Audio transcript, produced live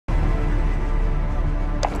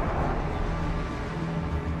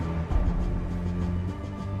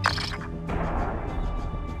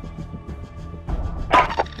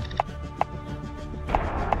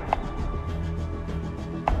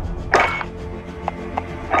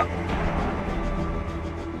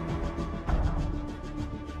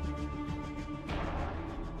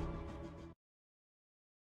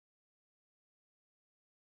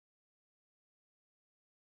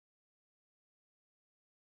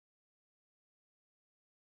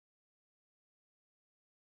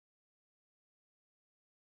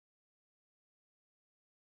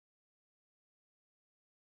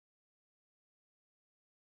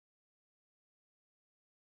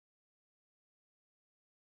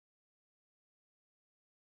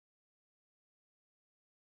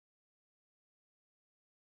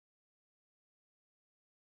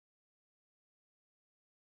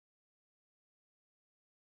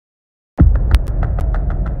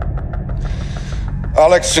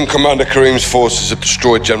Alex and Commander Karim's forces have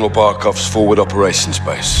destroyed General Barkov's forward operations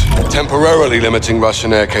base, temporarily limiting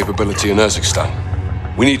Russian air capability in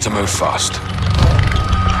Urzikstan. We need to move fast.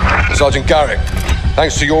 Sergeant Garrick,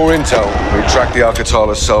 thanks to your intel, we tracked the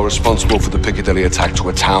Al-Qatala cell responsible for the Piccadilly attack to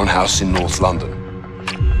a townhouse in North London.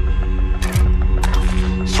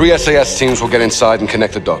 3 SAS teams will get inside and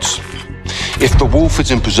connect the dots. If the Wolf is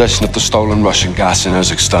in possession of the stolen Russian gas in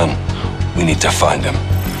Urzikstan, we need to find him.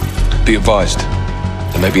 Be advised,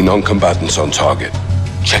 there may be non-combatants on target.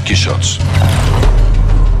 Check your shots.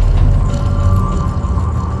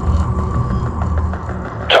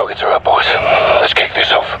 Targets are up, boys. Let's kick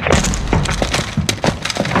this off.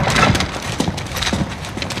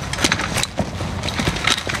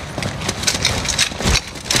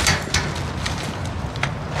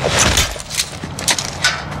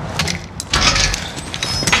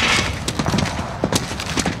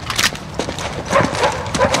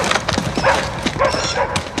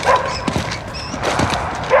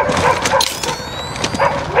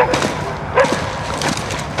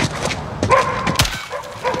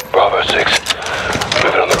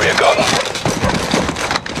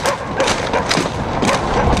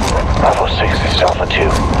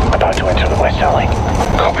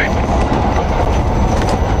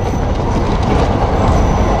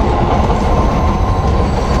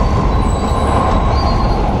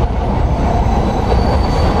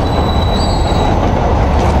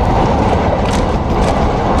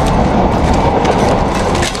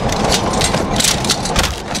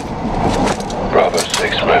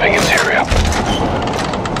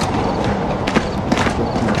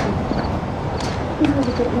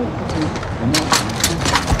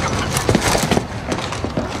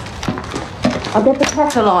 I'll get the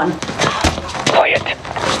kettle on. Quiet.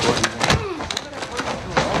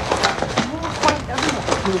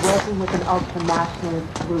 We're working with an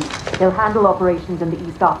ultra-nationalist group. They'll handle operations in the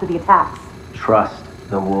east after the attacks. Trust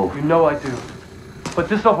the Wolf. You know I do. But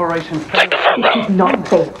this operation failed. It did not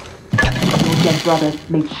fail. Your dead brother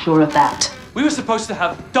made sure of that. We were supposed to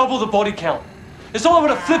have double the body count. It's all over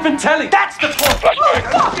the flippin' telly. That's the point. Oh,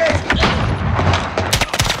 fuck it!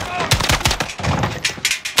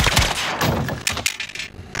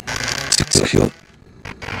 Secure.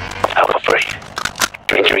 Alpha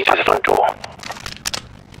 3. Entering to the front door.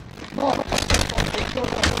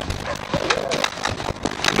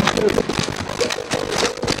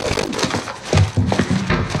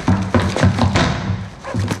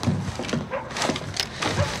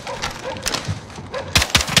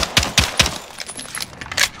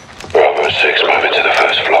 Bravo 6, moving to the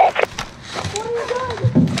first floor. What are you doing?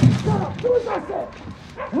 Shut up! Do as I said!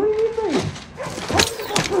 What do you need me?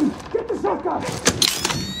 Get the shotgun!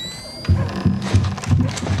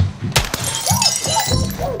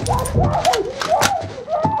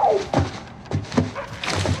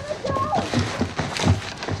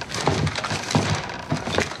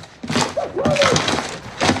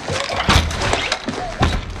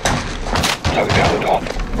 Tug down the door.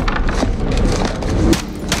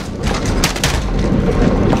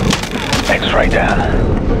 X-ray down.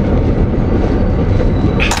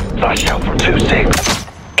 Flash out from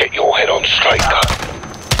 2-6. Get your head on straight, cut.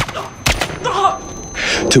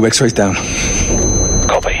 2 X-rays down.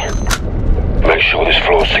 Copy. Make sure this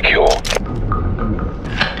floor's secure.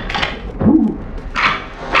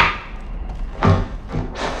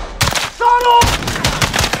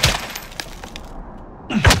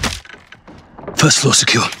 First floor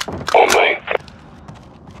secure. On me.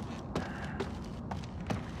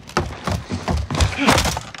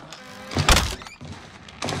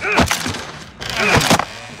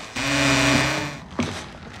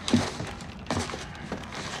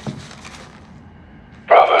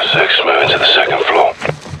 Bravo 6, moving to the second floor.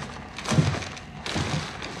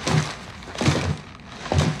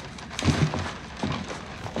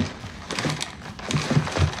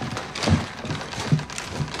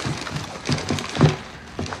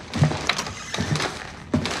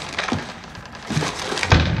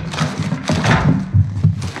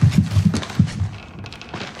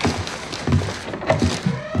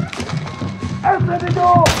 Open the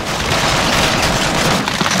door!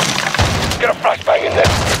 Get a flashbang in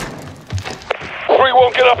there. 3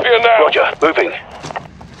 won't get up here now. Roger, moving.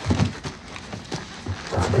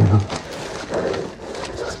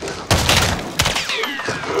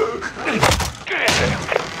 Get in there.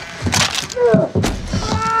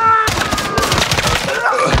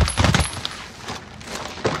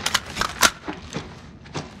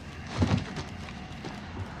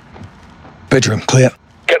 Bedroom clear.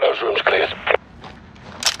 Get those rooms cleared.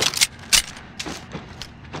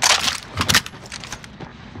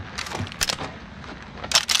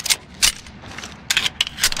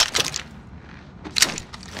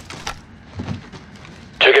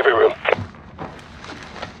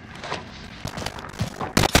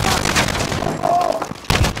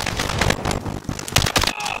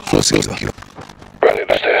 floor secure. Running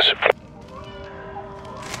upstairs.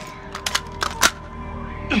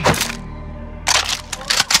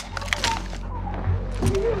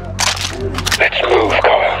 Let's move,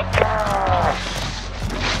 Kyle.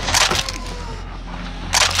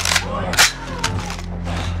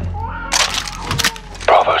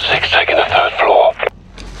 Bravo 6 taking the 3rd floor.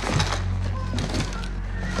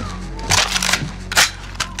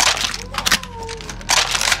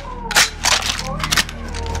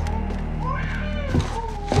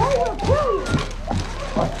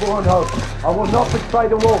 I will not betray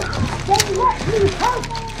the wolf. Then let me help.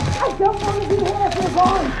 I don't want to be here for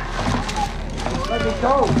long. Let me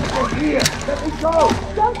go. I'm here. Let me go.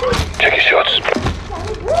 Take your shots.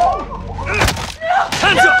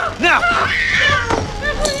 Hands up! Now!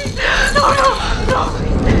 No.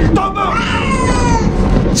 Don't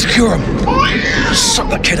move. Secure him! Suck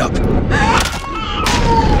the kid up!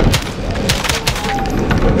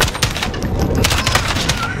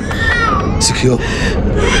 Secure.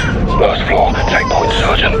 Last floor. Take point,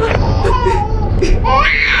 Sergeant.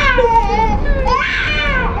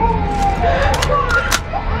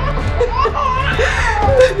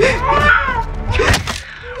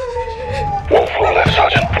 One floor left,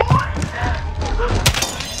 Sergeant.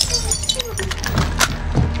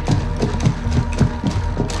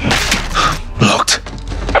 Locked.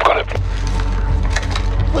 I've got it.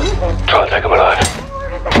 Try and take him alive.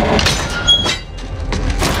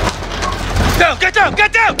 Down! Get down!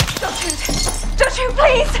 Get down! Don't shoot,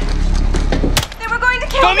 please! They were going to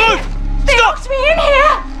kill Don't me! move! They Stop! locked me in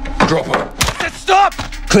here! Drop her. Stop!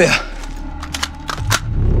 Clear.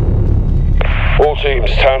 All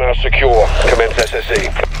teams, townhouse secure. Commence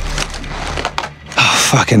SSE. Oh,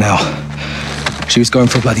 fucking hell. She was going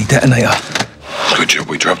for a bloody detonator. Good job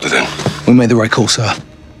we dropped it in. We made the right call, sir.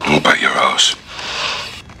 I'll bet your ass.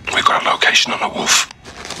 We've got a location on the wolf.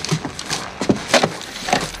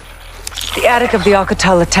 The attic of the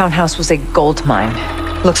Al-Qatala townhouse was a gold mine.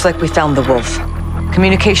 Looks like we found the wolf.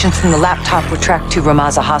 Communications from the laptop were tracked to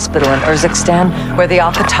Ramaza Hospital in Urzikstan, where the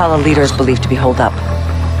Al-Qatala leader is believed to be holed up.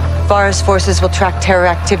 Farah's forces will track terror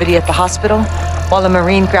activity at the hospital, while a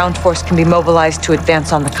Marine ground force can be mobilized to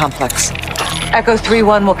advance on the complex. Echo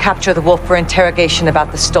 3-1 will capture the wolf for interrogation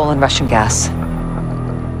about the stolen Russian gas.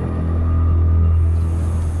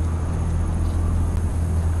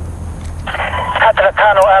 حتى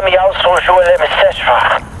كانوا عم يوصلوا جوا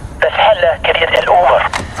المستشفى بس هلا كريت الأمور.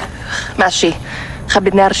 ماشي خبي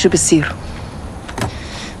نعرف شو بصير.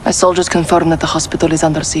 My soldiers confirm that the hospital is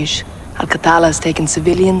under siege. Al-Qatala has taken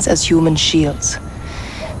civilians as human shields.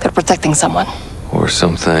 They're protecting someone. Or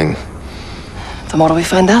something. Tomorrow we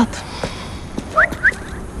find out.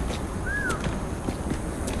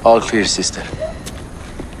 All clear, sister.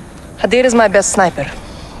 Hadir is my best sniper.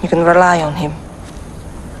 You can rely on him.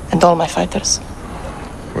 And all my fighters.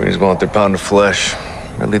 Marines want their pound of flesh.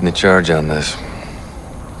 We're leading the charge on this.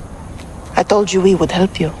 I told you we would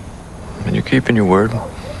help you. And you're keeping your word?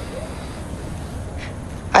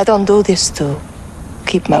 I don't do this to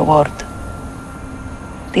keep my word.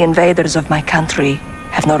 The invaders of my country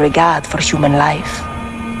have no regard for human life.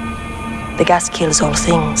 The gas kills all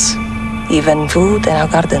things, even food and our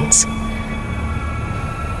gardens.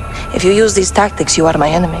 If you use these tactics, you are my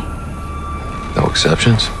enemy. No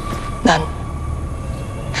exceptions? None.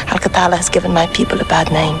 Al-Qatala has given my people a bad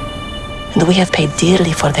name, and we have paid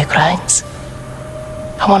dearly for their crimes.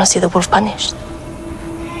 I want to see the wolf punished.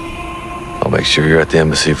 I'll make sure you're at the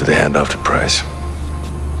embassy for the handoff to Price.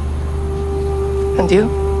 And you?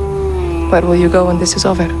 Where will you go when this is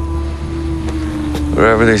over?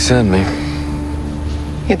 Wherever they send me.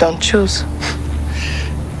 You don't choose.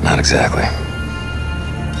 Not exactly.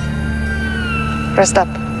 Rest up.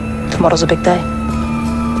 Tomorrow's a big day.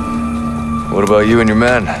 What about you and your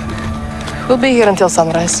men? We'll be here until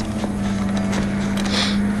sunrise.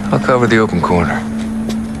 I'll cover the open corner.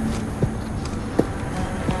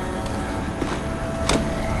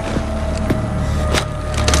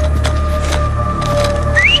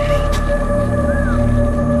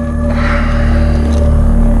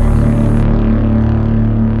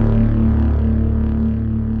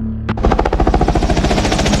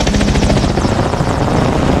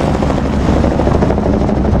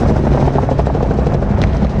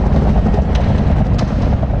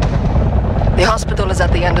 The hospital is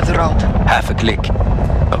at the end of the road. Half a click.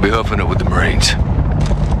 I'll be hoofing it with the Marines.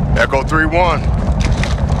 Echo 3-1.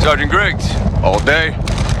 Sergeant Griggs. All day.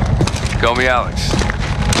 Call me Alex.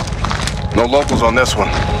 No locals on this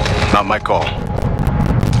one. Not my call.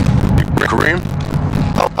 Kareem?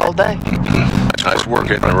 All day. Nice work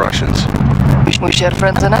hitting the Russians. We share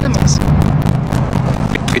friends and enemies.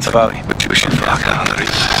 It's funny, but you should fuck out of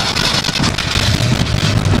it.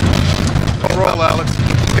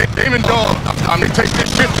 Demon dog. Time to take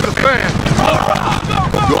this shit to the fan.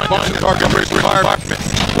 You'll find the target required.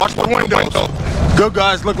 Watch the windows. Good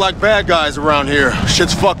guys look like bad guys around here.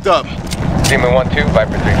 Shit's fucked up. Demon 1-2,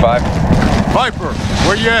 Viper 3-5. Viper,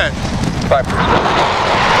 where you at? Viper.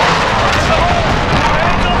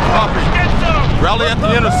 Copy. Rally at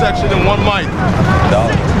the intersection in 1 mic.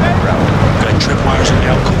 Got tripwires in the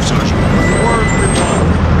alcove, Sergeant.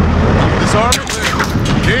 Disarm it.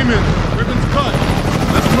 Demon, ribbon's cut.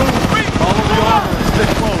 Let's move. Follow the armor and stick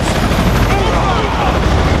close.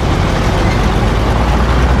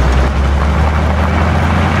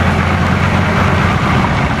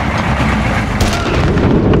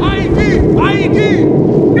 IED!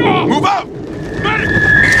 Move out!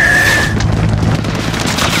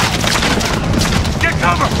 Get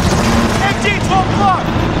cover! MG 12 o'clock!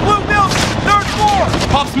 Blue building, 3rd floor!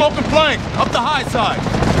 Pop smoke and flank, up the high side.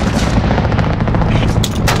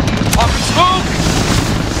 Pop and smoke!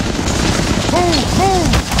 Move!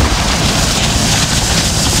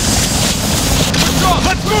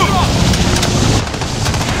 Let's move!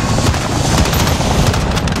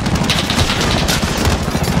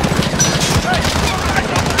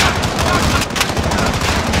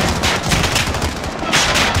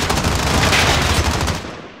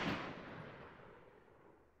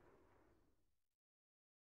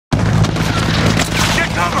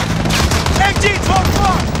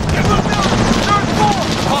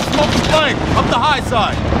 Up the high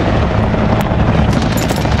side.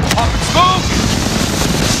 Pop and smoke.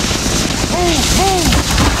 Move.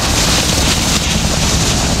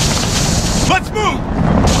 Let's move.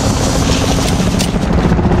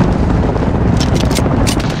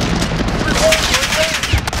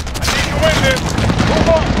 I need you in this. Move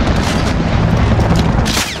on.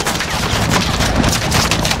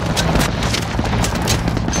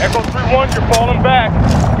 Echo 3-1, you're falling back.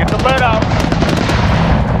 Get the lead out.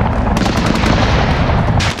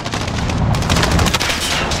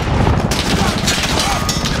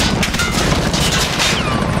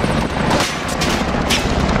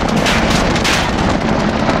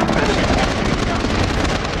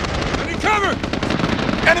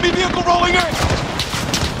 Enemy vehicle rolling in! 3-1.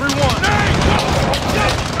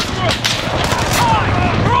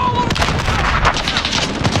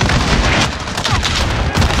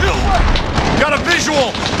 Got a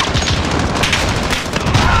visual!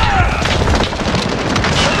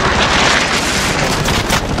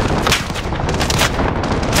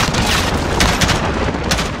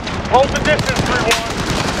 Hold the distance, 3-1.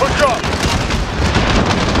 Push up.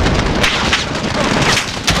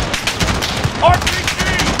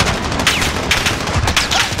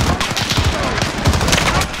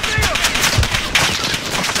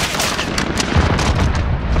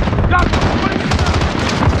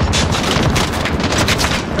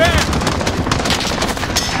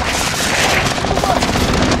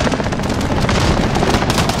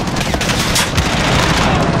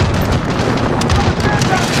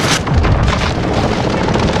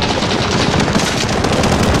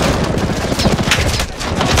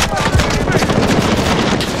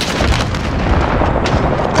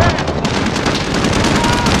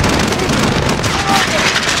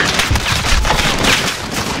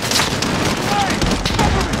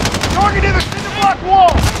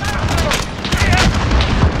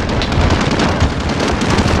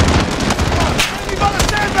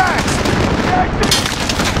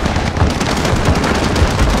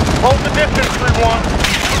 Hold the distance, 3-1.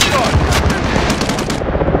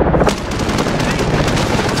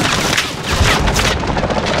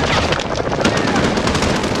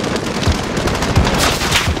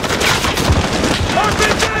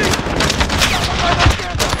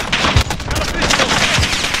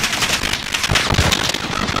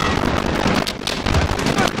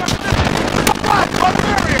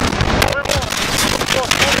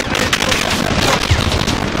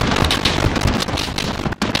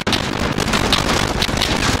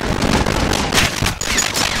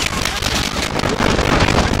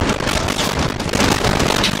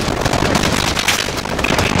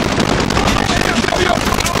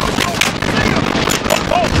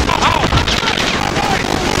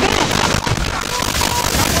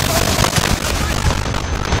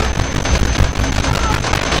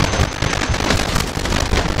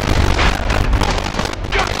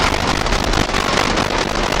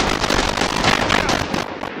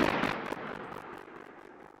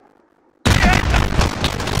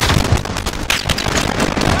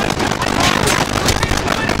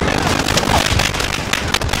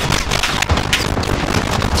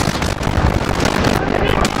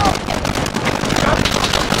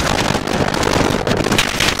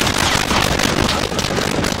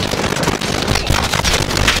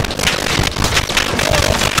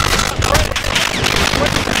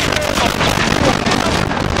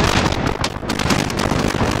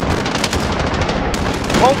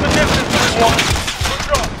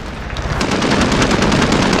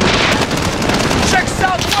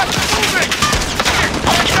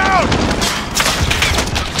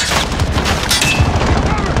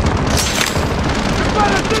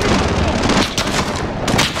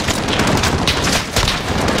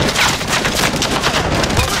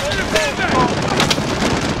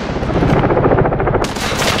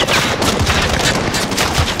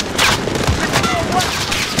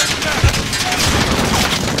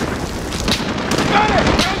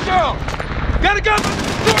 Got a gun!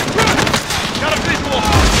 Got a visual!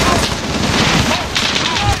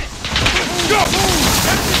 Go!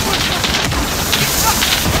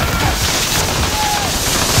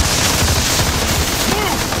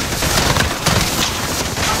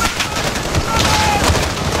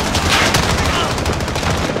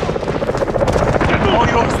 All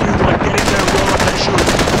yours, 3-1. Get in there and roll up that shoot.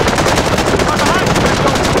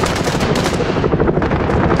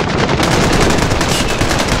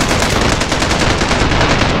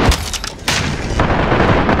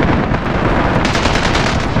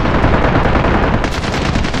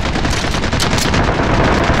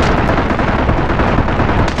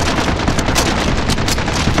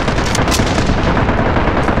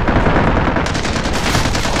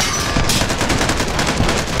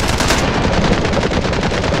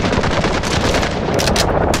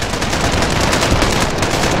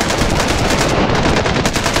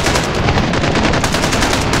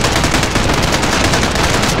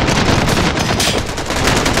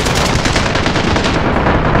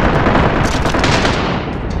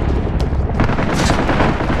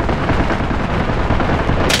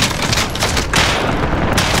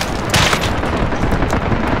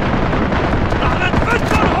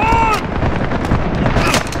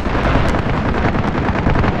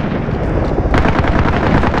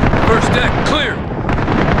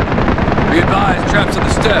 Traps on the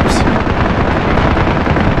steps.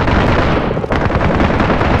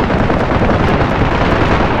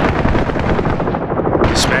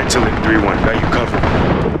 Dismantle it, 3-1. Got you covered.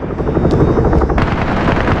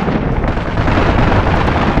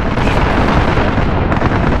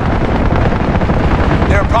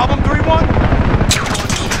 There a problem, 3-1?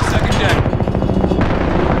 Second deck.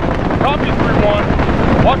 Copy, 3-1.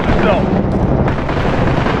 Watch yourself.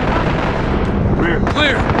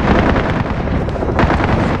 Clear.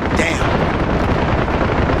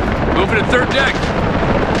 Moving to third deck.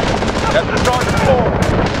 That's the sergeant floor.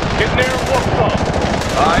 Get in there and work some.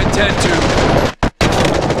 I intend to.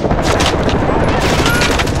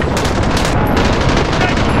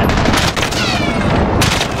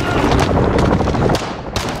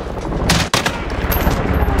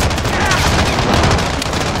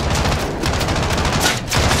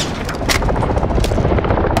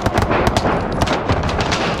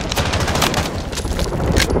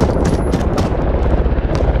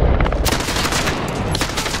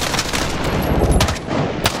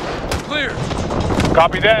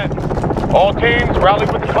 Copy that. All teams rally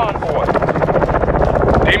with the convoy.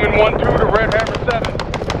 Demon 1-2 to Red Hammer 7.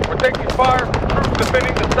 We're taking fire from troops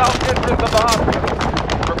defending the south entrance of the hospital.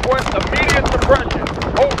 Request immediate suppression.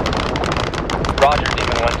 Over. Roger,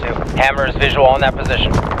 Demon 1-2. Hammer is visual on that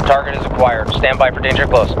position. Target is acquired. Stand by for danger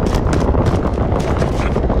close.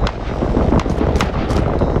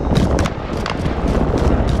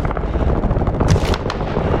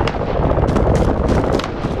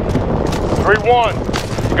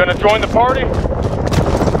 You gonna join the party?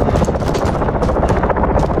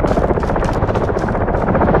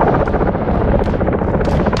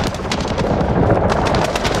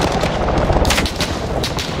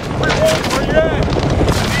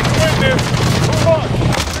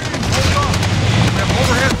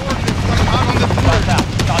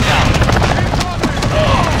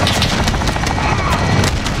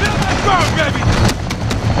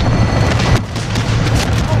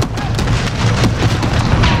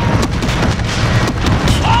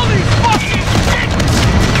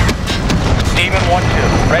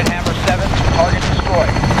 Red Hammer 7, target destroyed.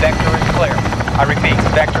 Vector is clear. I repeat,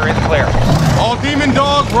 vector is clear. All Demon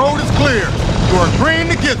Dog, road is clear. You are green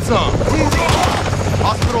to get some.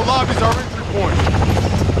 Hospital lobbies are entry point.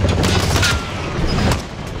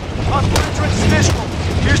 Hospital entrance is visual.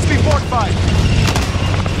 Appears to be fortified.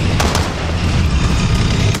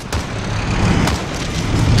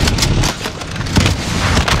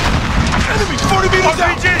 Enemy 40 meters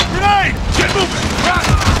out! RPG! Grenade! Get moving! Right!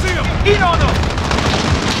 See him! Eat on them!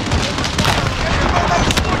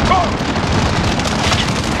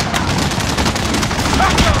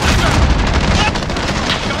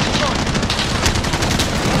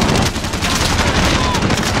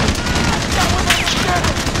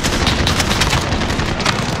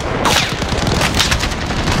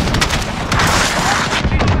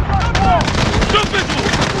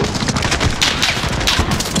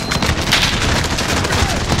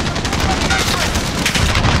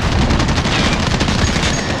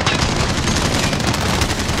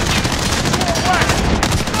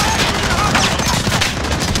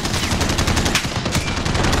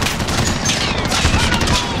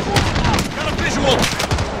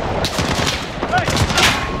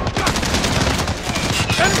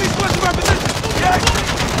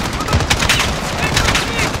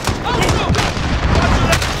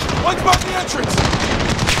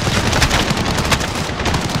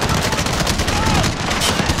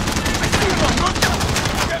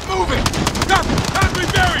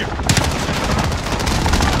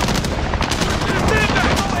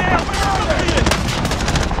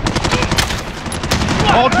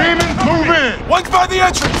 One's by the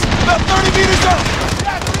entrance! About 30 meters up!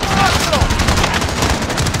 Jack, we're in the hospital!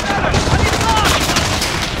 I need blood!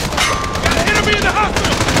 Got an enemy in the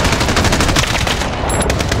hospital!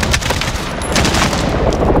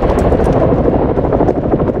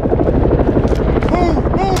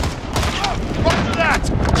 Move! Roger that!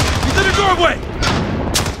 He's in the doorway!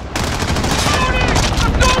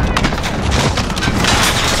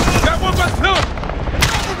 Got one by the pillar!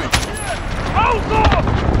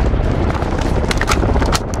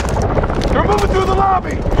 They're moving through the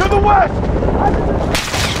lobby! To the west!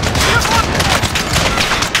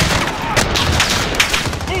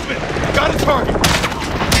 Move it! Got a target!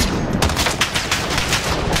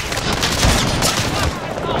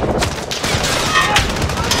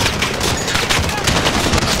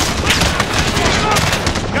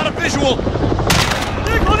 Got a visual!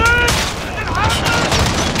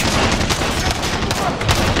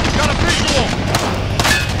 Got a visual!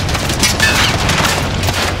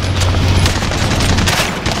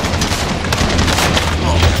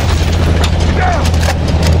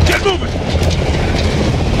 Get moving!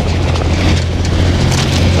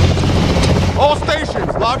 All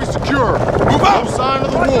stations, lobby secure. Move out! No sign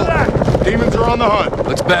of the wolf. Demons are on the hunt.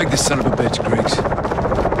 Let's bag this son of a bitch, Griggs.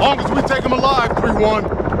 Long as we take them alive,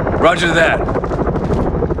 3-1. Roger that.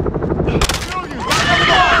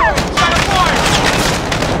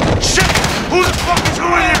 Shit! Who the fuck is who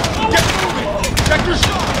in here? Get moving! Check your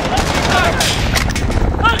shot!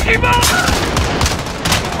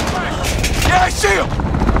 Yeah, I see him!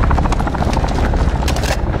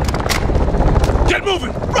 Get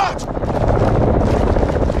moving! Roger!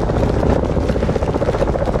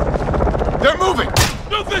 They're moving!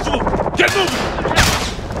 No visual! Get moving!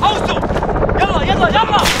 Hostile! Yalla, yalla,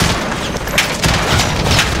 yalla!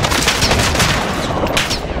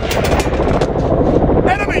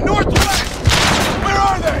 Enemy northwest! Where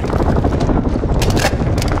are they?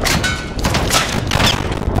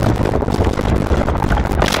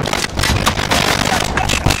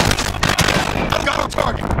 Got a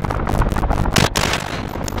target!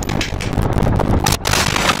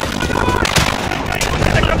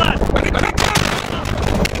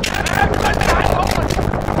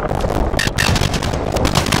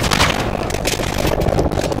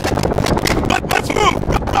 Let's move!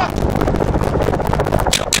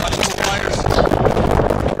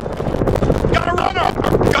 Got a runner!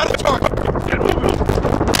 Got a target! Get moving!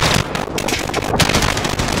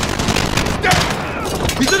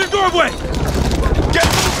 He's in the doorway! Get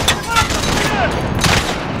moving!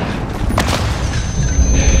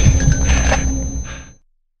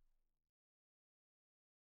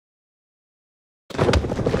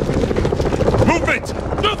 Movement!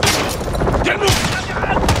 No visual! Get moving!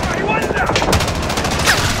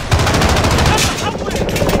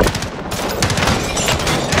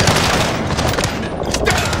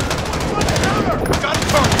 Got a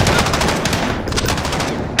target!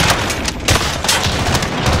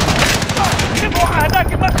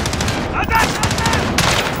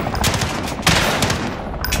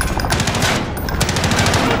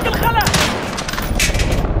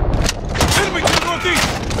 Enemy to the northeast!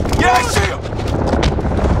 Yeah, I see him!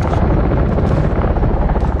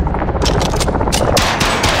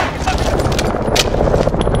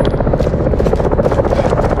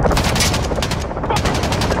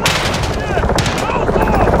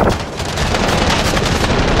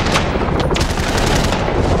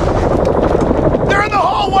 They're in the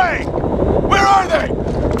hallway! Where are they?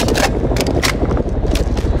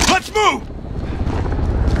 Let's move!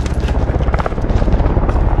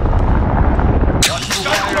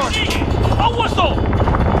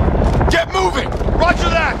 Get moving! Roger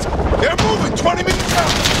that! They're moving! 20 minutes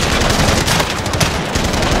out!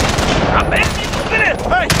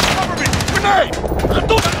 Hey, cover me! Grenade!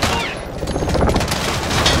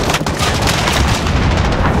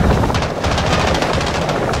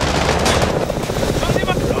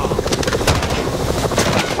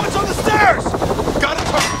 What's on the stairs? Got a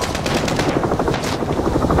target!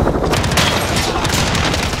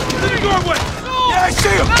 In the doorway! Yeah, I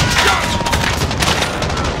see him!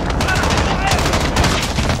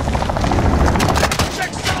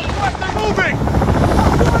 Check southwest, they're moving!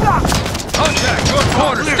 Contact, your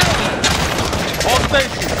quarters. All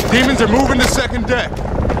stations, demons are moving to second deck.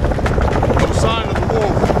 No sign of the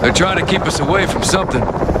wolf. They're trying to keep us away from something.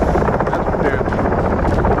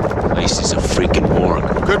 Place is a freaking morgue.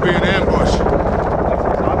 Could be an ambush.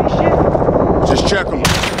 Just check them.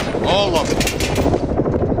 All of them.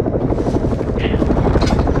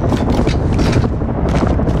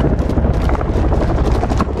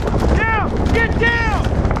 Down! Get down!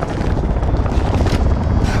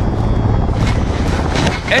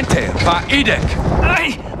 Entail. Edek!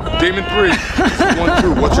 Demon 3, this is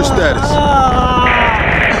 1-2. What's your status?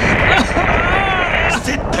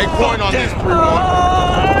 Take point on this, 3-1.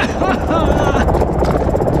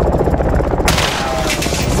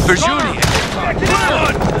 Virginia!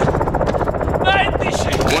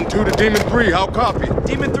 1-2 to Demon 3, how copy?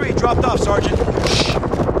 Demon 3 dropped off, Sergeant. Shh.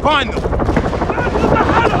 Find them!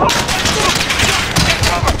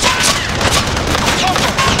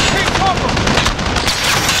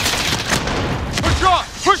 Push up!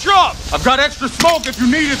 Push up! I've got extra smoke if you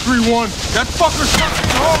need it, 3-1. That fucker's fucking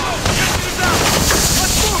home!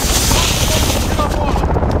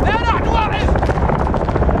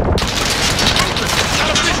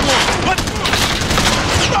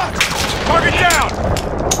 Target down!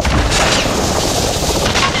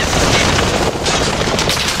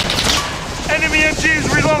 Enemy MGs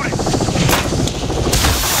reloading!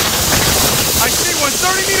 I see one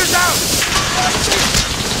 30 meters out!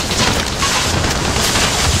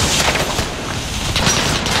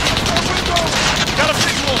 Got a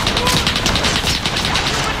visual!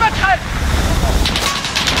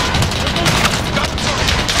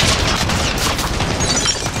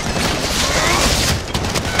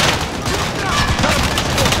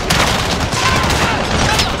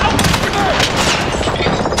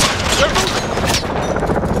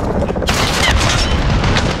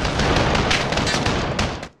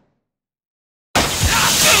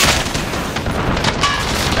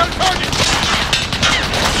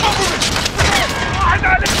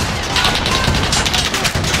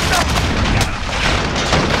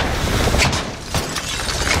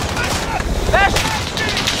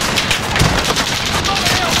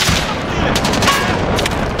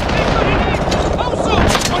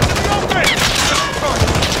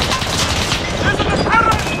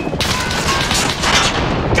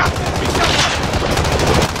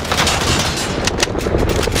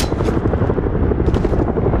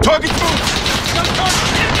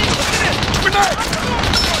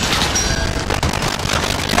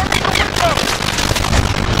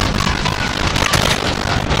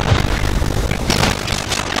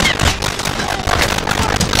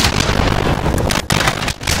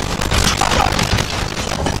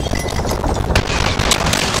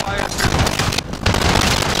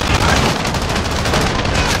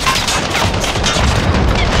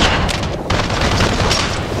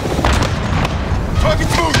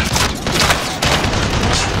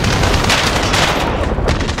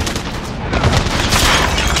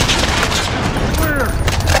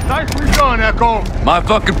 My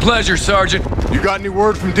fucking pleasure, Sergeant. You got any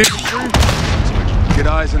word from Demon 3? Get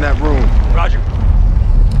eyes in that room. Roger.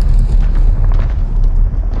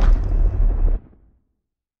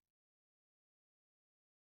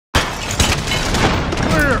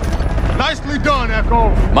 Clear. Nicely done,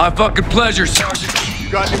 Echo. My fucking pleasure, Sergeant. You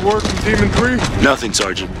got any word from Demon 3? Nothing,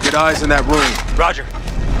 Sergeant. Get eyes in that room. Roger.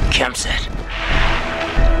 Camp set.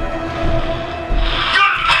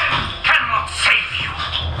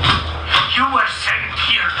 You were sent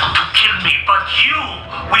here to kill me, but you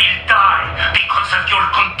will die because of your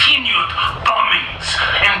continued bombings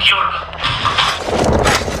and your...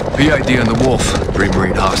 PID on the Wolf. 3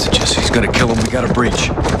 Marine hostages. He's gonna kill him. We got a breach.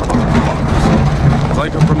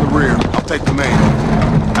 Flank him from the rear. I'll take the main.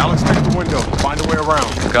 Alex, take the window. Find a way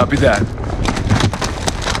around. Copy that.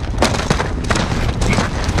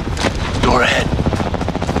 Door ahead.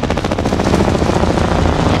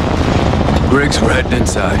 Griggs, we're heading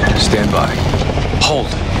inside. Stand by. Hold.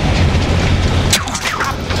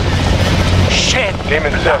 Shit!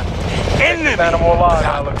 Demon 7. Enemy! Animal alive,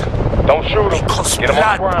 Alex. Don't shoot him. Because Get him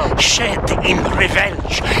on the blood ground. shed in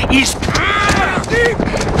revenge is...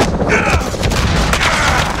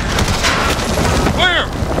 Clear!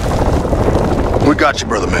 We got you,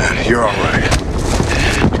 brother man. You're all right.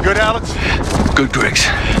 You good, Alex? Good, Griggs.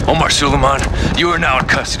 Omar Suleiman, you are now in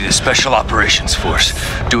custody of the Special Operations Force.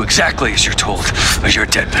 Do exactly as you're told, or you're a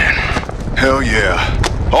dead man. Hell yeah.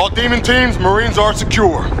 All Demon teams, Marines are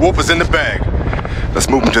secure. Wolf is in the bag. Let's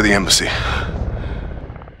move him to the embassy.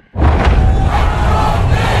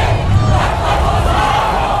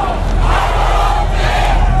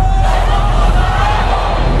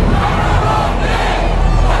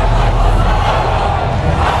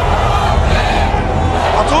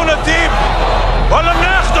 Atuna team!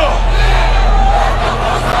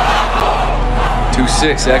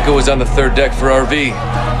 2-6, Echo is on the 3rd deck for RV.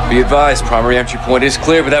 Be advised, primary entry point is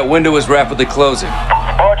clear, but that window is rapidly closing.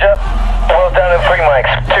 Roger. Well down in 3 mics.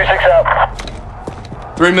 2-6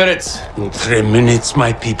 out. 3 minutes. In 3 minutes,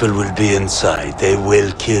 my people will be inside. They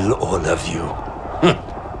will kill all of you.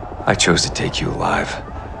 I chose to take you alive.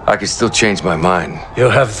 I could still change my mind. You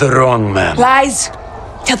have the wrong man. Lies!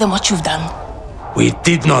 Tell them what you've done. We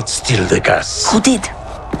did not steal the gas. Who did?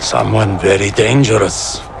 Someone very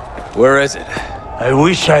dangerous. Where is it? I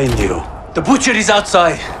wish I knew. The butcher is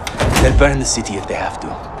outside. They'll burn the city if they have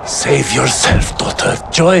to. Save yourself, daughter.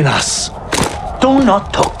 Join us. Do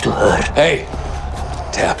not talk to her. Hey,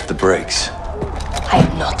 tap the brakes. I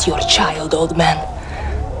am not your child, old man.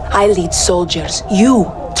 I lead soldiers. You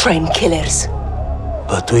train killers.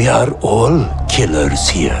 But we are all killers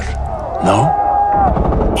here, no?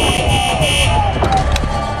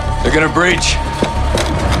 They're gonna breach.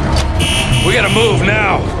 We gotta move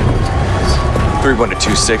now. 3-1 to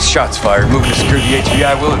 2-6, shots fired. Moving to secure the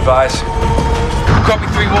HVI, will advise. Copy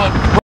 3-1.